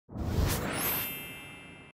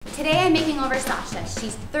Today I'm making over Sasha.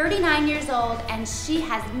 She's 39 years old and she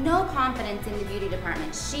has no confidence in the beauty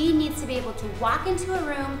department. She needs to be able to walk into a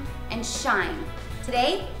room and shine.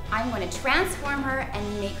 Today, I'm going to transform her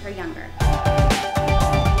and make her younger.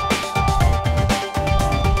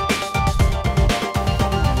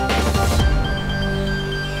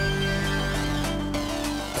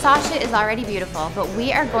 Sasha is already beautiful, but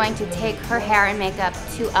we are going to take her hair and makeup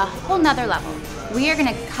to a whole nother level. We are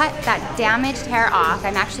gonna cut that damaged hair off.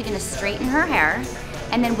 I'm actually gonna straighten her hair,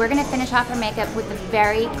 and then we're gonna finish off her makeup with a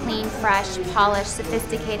very clean, fresh, polished,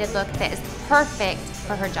 sophisticated look that is perfect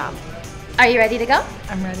for her job. Are you ready to go?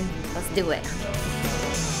 I'm ready. Let's do it.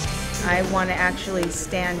 I want to actually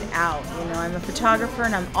stand out. You know, I'm a photographer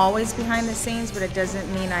and I'm always behind the scenes, but it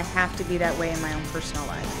doesn't mean I have to be that way in my own personal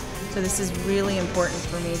life. So this is really important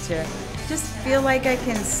for me to just feel like I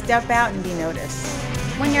can step out and be noticed.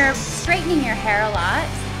 When you're straightening your hair a lot,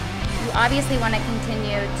 you obviously want to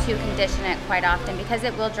continue to condition it quite often because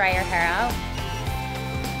it will dry your hair out.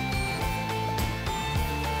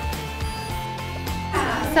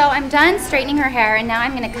 So I'm done straightening her hair and now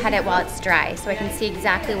I'm going to cut it while it's dry so I can see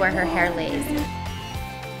exactly where her hair lays.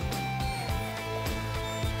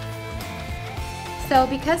 So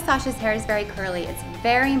because Sasha's hair is very curly, it's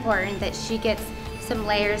very important that she gets some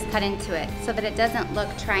layers cut into it so that it doesn't look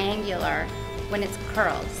triangular when it's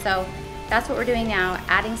curled. So that's what we're doing now,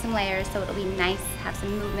 adding some layers so it'll be nice, have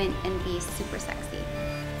some movement, and be super sexy.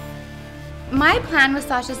 My plan with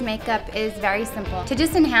Sasha's makeup is very simple. To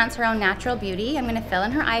just enhance her own natural beauty, I'm gonna fill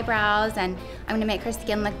in her eyebrows and I'm gonna make her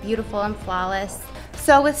skin look beautiful and flawless.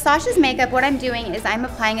 So with Sasha's makeup, what I'm doing is I'm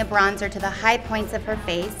applying a bronzer to the high points of her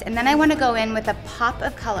face, and then I wanna go in with a pop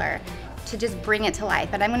of color to just bring it to life,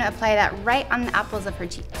 and I'm gonna apply that right on the apples of her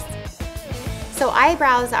cheeks. So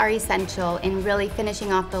eyebrows are essential in really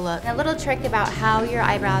finishing off the look. A little trick about how your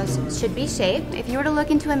eyebrows should be shaped. If you were to look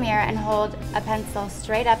into a mirror and hold a pencil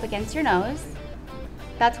straight up against your nose,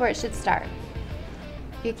 that's where it should start.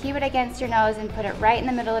 If you keep it against your nose and put it right in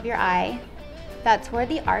the middle of your eye, that's where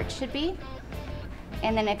the arch should be.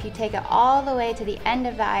 And then if you take it all the way to the end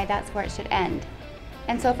of the eye, that's where it should end.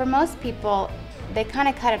 And so for most people, they kind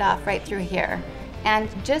of cut it off right through here. And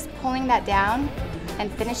just pulling that down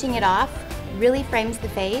and finishing it off really frames the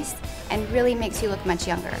face and really makes you look much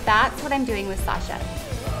younger. That's what I'm doing with Sasha.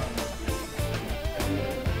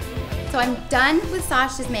 So I'm done with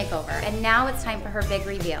Sasha's makeover, and now it's time for her big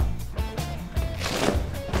reveal.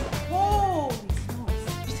 Holy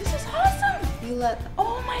smokes, this is awesome! You look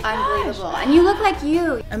unbelievable, and you look like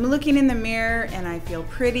you. I'm looking in the mirror and I feel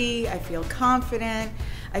pretty, I feel confident,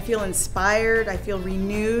 I feel inspired, I feel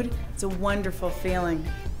renewed. It's a wonderful feeling.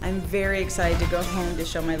 I'm very excited to go home to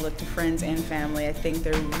show my look to friends and family. I think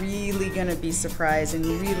they're really gonna be surprised and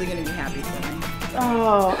really gonna be happy for me.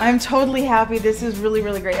 Oh, I'm totally happy. This is really,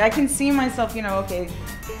 really great. I can see myself, you know, okay,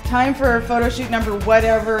 time for a photo shoot number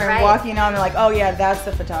whatever, and walking on and like, oh yeah, that's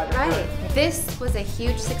the photographer. Right. This was a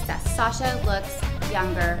huge success. Sasha looks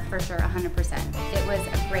younger for sure, 100%. It was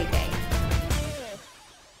a great day.